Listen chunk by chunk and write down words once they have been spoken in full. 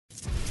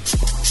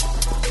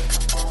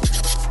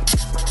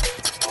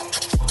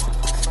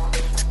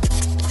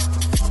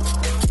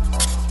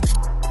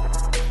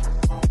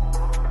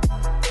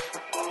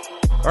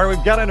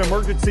we've got an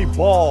emergency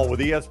ball with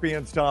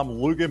ESPN's Tom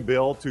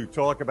Luginbill to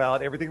talk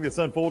about everything that's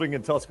unfolding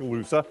in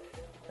Tuscaloosa.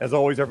 As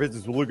always, our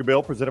business with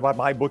Luginbill, presented by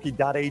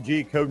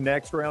MyBookie.ag. Code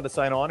next round to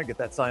sign on and get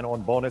that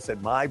sign-on bonus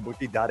at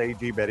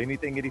MyBookie.ag. Bet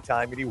anything,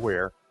 anytime,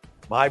 anywhere.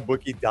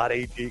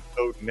 MyBookie.ag,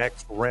 code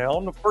next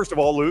round. First of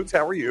all, Lugs,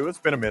 how are you? It's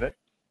been a minute.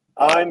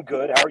 I'm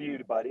good. How are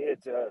you, buddy?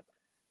 It's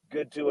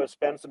good to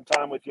spend some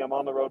time with you. I'm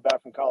on the road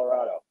back from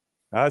Colorado.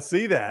 I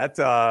see that.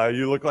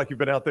 You look like you've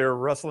been out there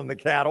rustling the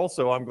cattle,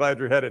 so I'm glad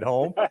you're headed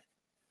home.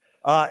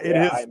 I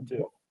am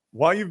too.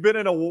 While you've been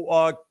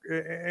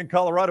in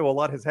Colorado, a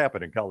lot has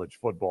happened in college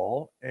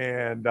football.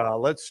 And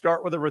let's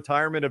start with the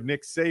retirement of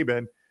Nick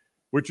Saban,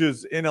 which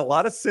is, in a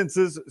lot of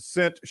senses,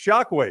 sent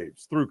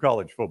shockwaves through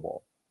college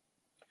football.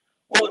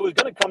 Well, it was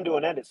going to come to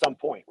an end at some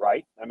point,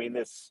 right? I mean,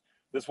 this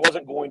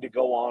wasn't going to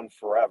go on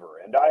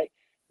forever. And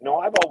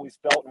I've always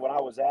felt, when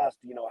I was asked,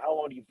 how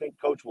long do you think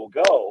Coach will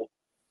go?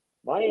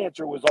 My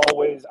answer was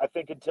always, I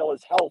think until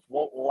his health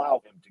won't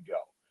allow him to go.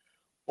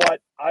 But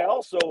I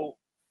also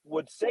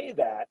would say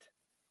that,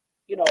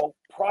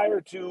 prior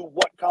to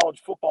what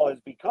college football has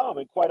become,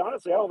 and quite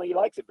honestly, I don't think he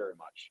likes it very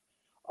much.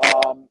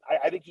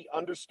 I think he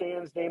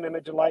understands name,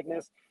 image, and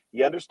likeness.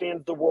 He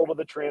understands the world of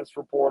the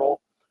transfer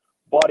portal,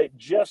 but it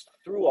just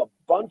threw a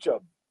bunch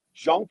of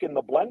junk in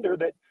the blender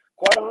that,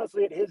 quite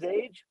honestly, at his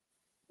age,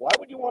 why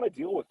would you want to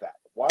deal with that?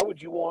 Why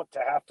would you want to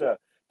have to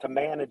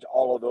manage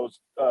all of those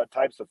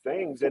types of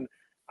things? And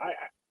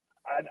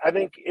I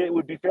think it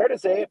would be fair to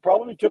say it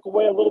probably took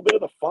away a little bit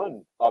of the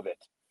fun of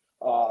it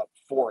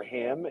for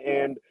him.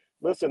 And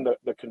listen,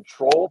 the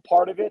control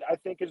part of it, I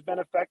think, has been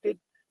affected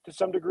to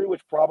some degree,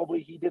 which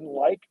probably he didn't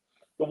like.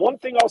 The one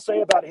thing I'll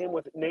say about him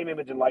with name,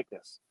 image, and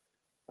likeness,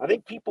 I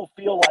think people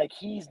feel like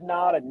he's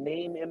not a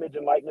name, image,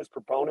 and likeness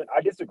proponent.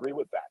 I disagree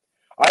with that.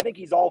 I think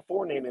he's all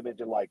for name, image,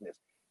 and likeness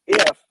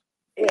if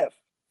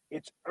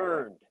it's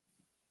earned.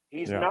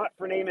 He's not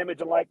for name,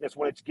 image, and likeness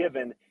when it's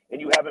given and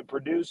you haven't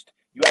produced,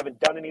 you haven't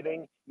done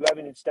anything, you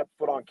haven't even stepped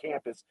foot on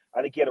campus.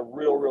 I think he had a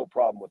real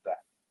problem with that.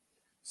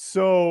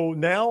 So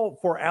now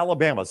for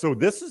Alabama. So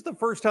this is the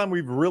first time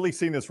we've really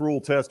seen this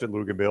rule tested,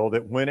 Luginbill,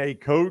 that when a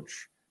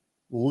coach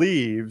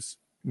leaves,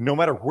 no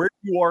matter where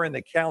you are in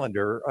the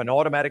calendar, an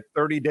automatic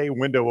 30-day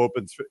window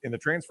opens in the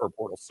transfer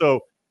portal. So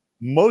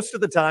most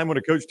of the time when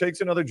a coach takes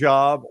another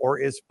job or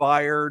is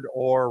fired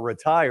or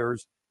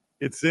retires,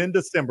 it's in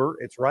December.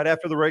 It's right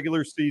after the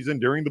regular season,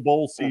 during the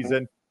bowl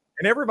season,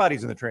 and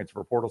everybody's in the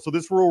transfer portal. So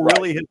this rule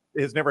really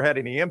has never had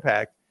any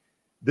impact.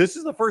 This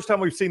is the first time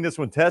we've seen this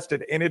one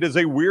tested, and it is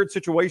a weird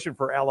situation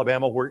for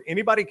Alabama where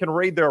anybody can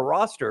raid their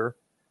roster,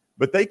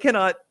 but they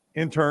cannot,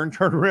 in turn,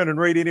 turn around and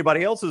raid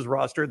anybody else's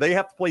roster. They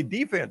have to play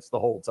defense the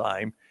whole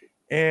time,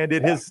 and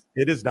it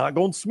has not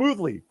gone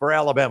smoothly for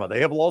Alabama.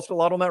 They have lost a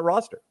lot on that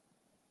roster.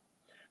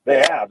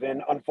 They have,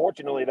 and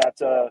unfortunately,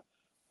 that's an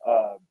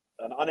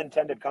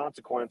unintended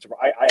consequence.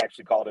 I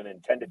actually call it an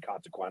intended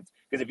consequence,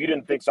 because if you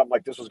didn't think something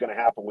like this was going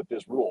to happen with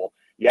this rule,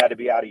 you had to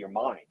be out of your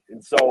mind.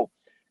 And so,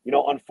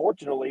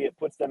 unfortunately, it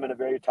puts them in a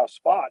very tough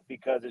spot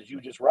because, as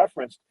you just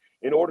referenced,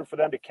 in order for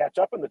them to catch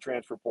up in the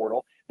transfer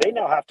portal, they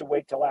now have to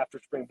wait till after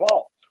spring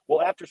ball.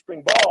 Well, after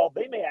spring ball,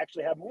 they may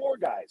actually have more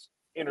guys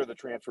enter the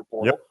transfer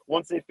portal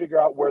once they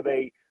figure out where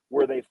they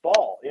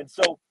fall. And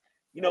so,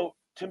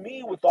 to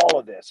me, with all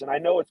of this, and I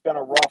know it's been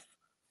a rough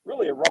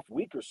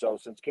week or so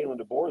since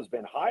Kalen DeBoer has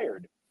been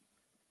hired,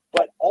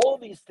 but all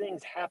of these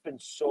things happen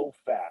so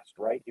fast,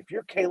 right? If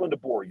you're Kalen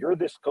DeBoer, you're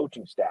this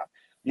coaching staff,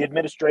 the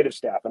administrative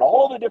staff, and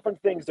all the different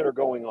things that are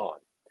going on,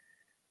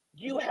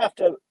 you have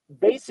to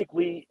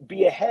basically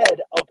be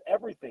ahead of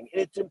everything.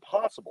 It's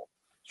impossible.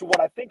 So what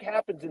I think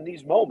happens in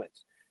these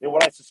moments, and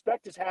what I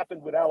suspect has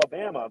happened with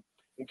Alabama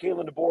and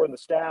Kalen DeBoer and the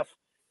staff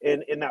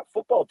in that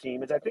football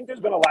team, is I think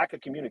there's been a lack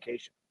of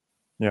communication.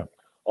 Yeah.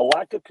 A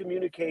lack of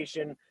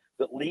communication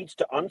that leads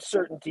to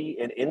uncertainty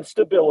and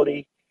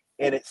instability,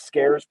 and it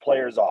scares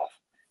players off.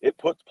 It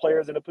puts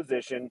players in a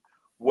position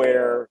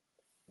where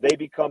they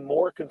become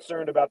more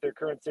concerned about their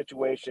current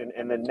situation,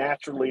 and then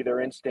naturally their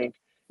instinct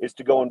is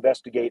to go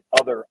investigate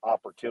other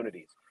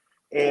opportunities.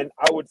 And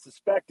I would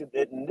suspect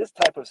that in this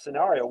type of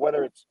scenario,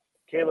 whether it's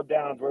Caleb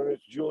Downs, whether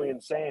it's Julian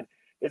Sain,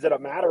 is it a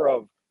matter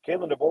of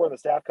Kalen DeBoer and the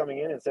staff coming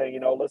in and saying,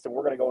 listen,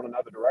 we're going to go in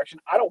another direction?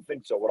 I don't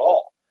think so at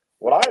all.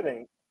 What I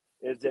think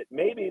is that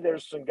maybe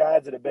there's some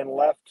guys that have been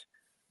left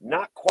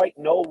not quite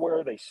knowing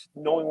where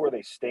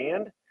they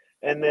stand,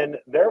 and then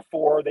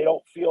therefore they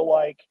don't feel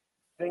like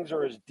things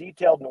are as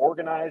detailed and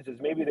organized as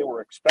maybe they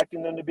were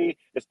expecting them to be,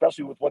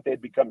 especially with what they'd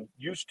become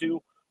used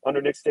to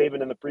under Nick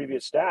Saban and the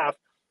previous staff.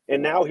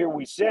 And now here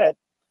we sit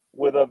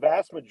with a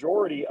vast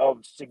majority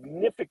of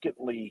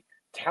significantly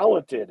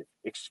talented,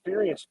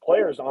 experienced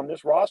players on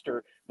this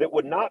roster that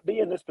would not be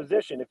in this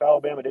position if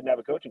Alabama didn't have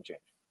a coaching change.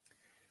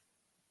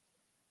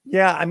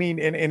 Yeah, I mean,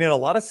 and in a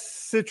lot of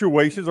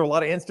situations or a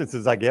lot of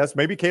instances, I guess,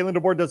 maybe Kalen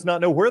DeBoer does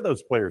not know where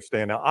those players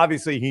stand. Now,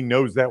 obviously, he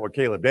knows that with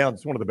Caleb Downs.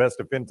 He's one of the best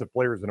defensive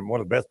players and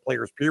one of the best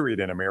players, period,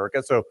 in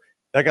America. So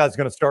that guy's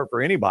going to start for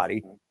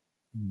anybody.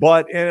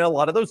 But in a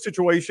lot of those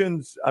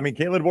situations, I mean,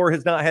 Kalen DeBoer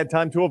has not had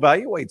time to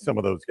evaluate some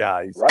of those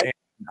guys. Right.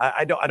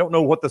 I don't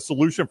know what the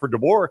solution for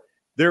DeBoer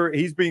there.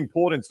 He's being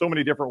pulled in so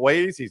many different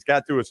ways. He's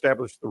got to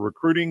establish the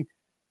recruiting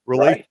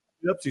relationships.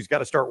 Right. He's got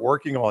to start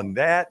working on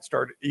that.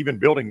 Start even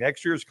building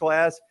next year's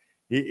class.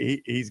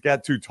 He's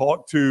got to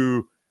talk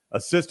to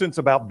assistants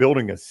about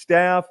building a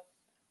staff.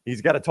 He's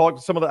got to talk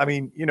to some of the. I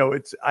mean,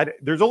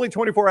 there's only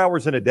 24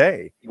 hours in a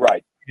day.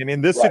 Right. And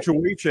in this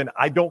situation,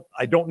 I don't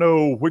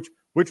know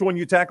which one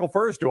you tackle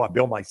first. Do I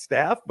build my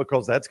staff,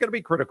 because that's going to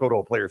be critical to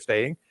a player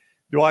staying?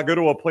 Do I go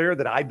to a player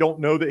that I don't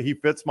know that he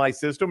fits my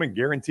system and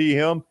guarantee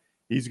him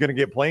he's going to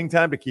get playing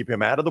time to keep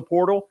him out of the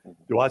portal?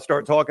 Do I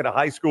start talking to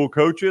high school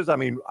coaches? I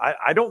mean,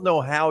 I don't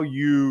know how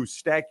you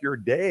stack your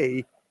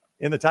day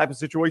in the type of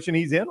situation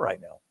he's in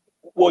right now.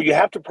 Well, you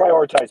have to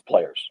prioritize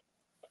players.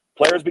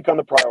 Players become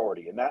the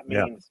priority, and that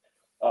means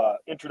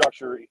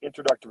introductory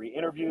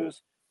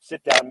interviews,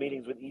 sit-down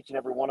meetings with each and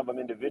every one of them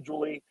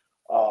individually,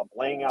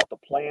 laying out the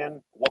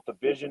plan, what the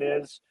vision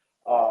is,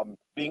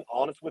 being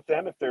honest with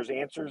them if there's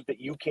answers that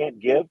you can't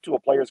give to a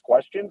player's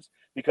questions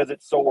because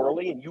it's so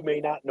early and you may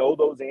not know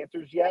those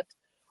answers yet.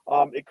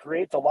 It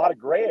creates a lot of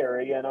gray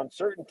area and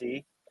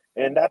uncertainty,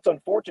 and that's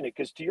unfortunate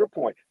because, to your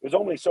point, there's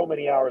only so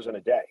many hours in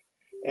a day,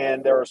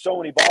 and there are so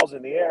many balls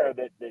in the air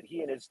that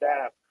he and his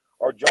staff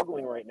are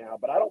juggling right now.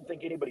 But I don't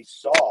think anybody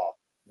saw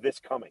this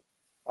coming.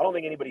 I don't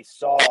think anybody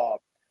saw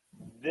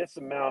this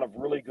amount of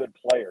really good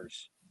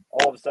players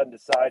all of a sudden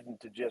deciding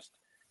to just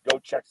go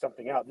check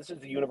something out. This is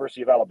the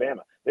University of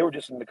Alabama. They were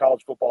just in the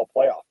college football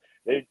playoff.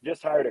 They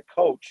just hired a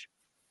coach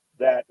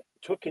that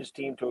took his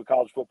team to a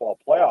college football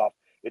playoff.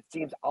 It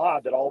seems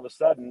odd that all of a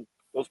sudden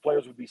those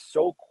players would be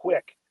so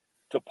quick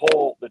to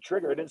pull the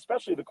trigger, and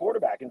especially the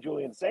quarterback and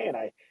Julian saying,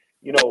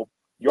 you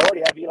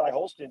already have Eli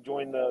Holston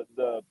join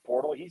the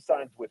portal. He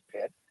signs with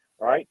Pitt,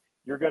 right?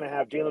 You're going to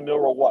have Jalen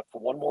Milroe,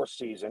 for one more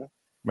season.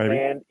 Maybe.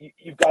 And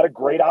you've got a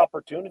great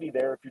opportunity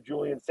there if you're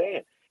Julian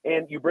Sayin.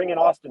 And you bring in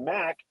Austin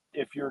Mack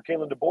if you're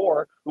Kalen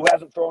DeBoer, who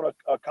hasn't thrown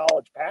a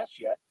college pass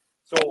yet.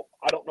 So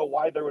I don't know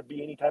why there would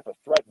be any type of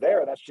threat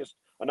there. That's just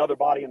another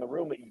body in the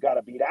room that you've got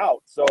to beat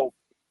out. So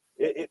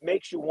it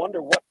makes you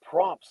wonder what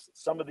prompts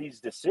some of these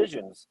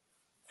decisions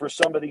for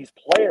some of these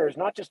players,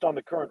 not just on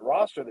the current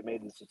roster that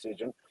made this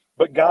decision,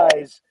 but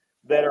guys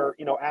that are,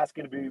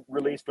 asking to be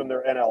released from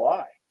their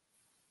NLI.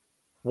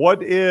 What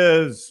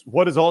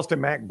does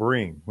Austin Mack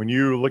bring? When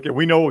you look at,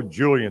 we know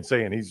Julian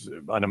saying he's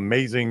an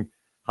amazing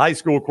high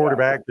school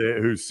quarterback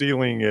whose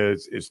ceiling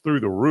is through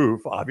the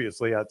roof.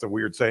 Obviously, that's a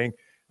weird saying.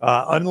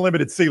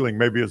 Unlimited ceiling,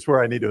 maybe is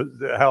where I need to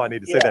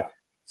say that.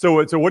 So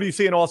what do you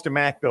see in Austin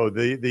Mack, though?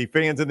 The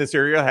fans in this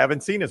area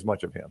haven't seen as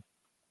much of him.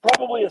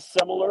 Probably a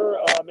similar,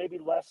 maybe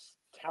less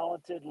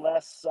talented,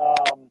 less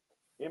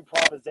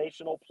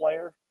improvisational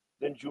player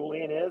than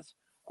Julian is.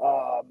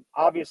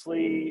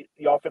 Obviously,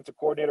 the offensive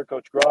coordinator,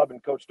 Coach Grubb,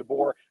 and Coach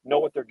DeBoer know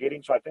what they're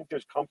getting, so I think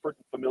there's comfort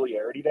and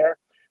familiarity there.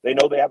 They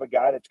know they have a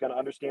guy that's going to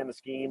understand the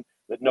scheme,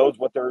 that knows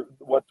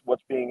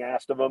what's being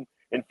asked of them,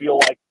 and feel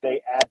like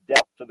they add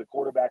depth to the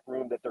quarterback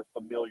room that they're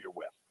familiar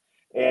with.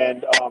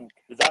 And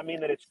does that mean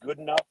that it's good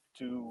enough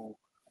to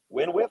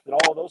win with and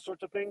all of those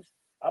sorts of things?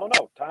 I don't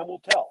know. Time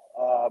will tell.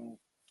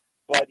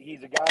 But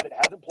he's a guy that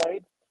hasn't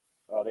played.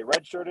 They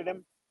redshirted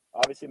him.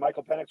 Obviously,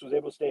 Michael Penix was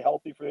able to stay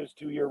healthy for his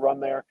 2-year run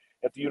there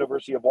at the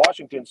University of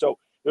Washington. So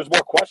there's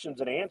more questions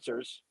than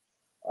answers,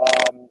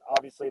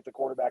 obviously, at the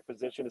quarterback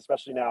position,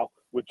 especially now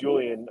with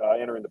Julian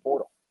entering the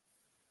portal.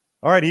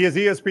 All right, he is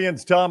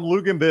ESPN's Tom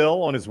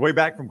Luginbill on his way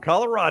back from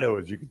Colorado,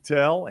 as you can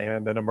tell,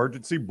 and an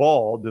emergency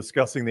ball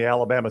discussing the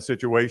Alabama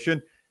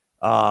situation,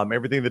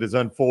 everything that has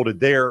unfolded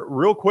there.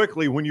 Real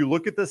quickly, when you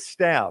look at the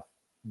staff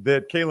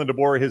that Kalen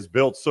DeBoer has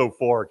built so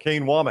far,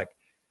 Kane Womack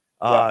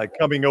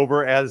coming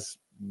over as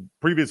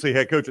previously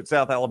head coach at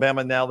South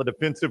Alabama, now the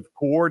defensive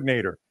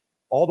coordinator.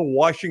 All the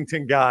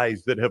Washington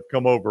guys that have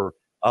come over.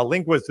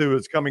 Lindquist, who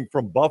is coming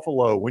from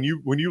Buffalo. When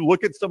you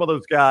look at some of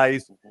those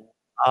guys,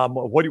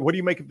 what do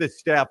you make of this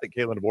staff that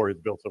Kalen DeBoer has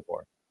built so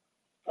far?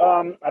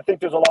 I think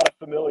there's a lot of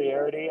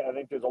familiarity. I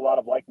think there's a lot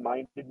of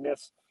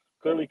like-mindedness.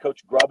 Clearly,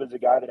 Coach Grubb is a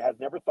guy that has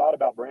never thought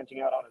about branching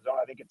out on his own.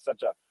 I think it's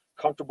such a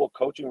comfortable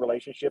coaching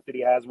relationship that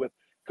he has with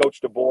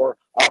Coach DeBoer.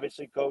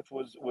 Obviously, Coach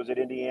was at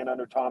Indiana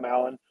under Tom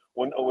Allen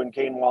when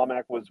Kane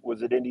Womack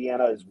was at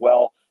Indiana as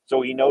well.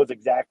 So he knows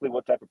exactly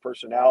what type of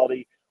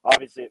personality.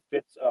 Obviously, it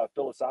fits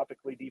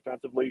philosophically,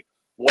 defensively,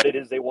 what it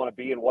is they want to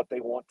be and what they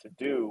want to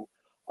do.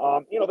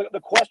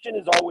 The question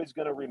is always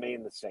going to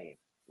remain the same,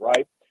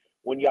 right?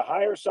 When you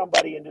hire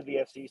somebody into the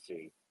SEC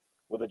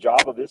with a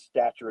job of this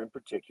stature in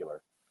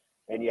particular,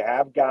 and you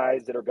have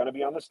guys that are going to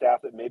be on the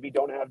staff that maybe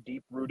don't have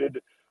deep-rooted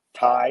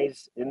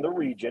ties in the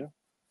region,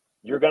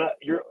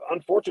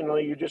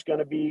 unfortunately, you're just going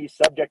to be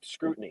subject to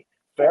scrutiny.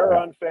 Fair or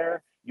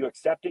unfair, you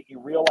accept it, you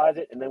realize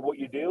it, and then what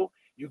you do,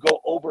 you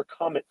go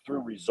overcome it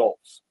through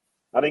results.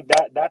 I think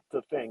that's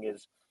the thing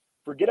is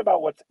forget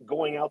about what's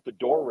going out the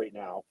door right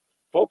now.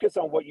 Focus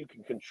on what you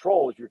can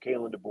control if you're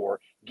Kalen DeBoer.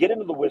 Get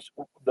into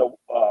the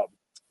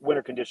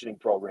winter conditioning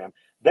program.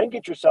 Then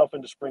get yourself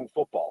into spring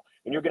football.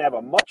 And you're going to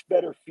have a much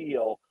better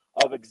feel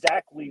of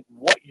exactly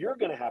what you're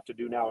going to have to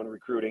do now in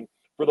recruiting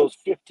for those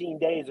 15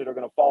 days that are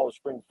going to follow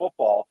spring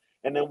football.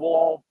 And then we'll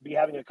all be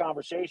having a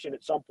conversation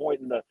at some point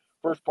in the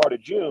first part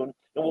of June,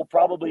 and we'll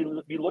probably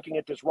be looking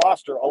at this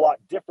roster a lot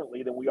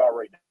differently than we are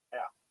right now.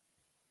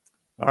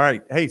 All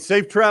right. Hey,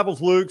 safe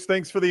travels, Luke.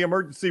 Thanks for the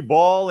emergency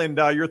ball and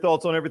your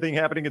thoughts on everything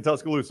happening in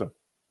Tuscaloosa.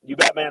 You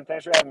bet, man.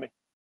 Thanks for having me.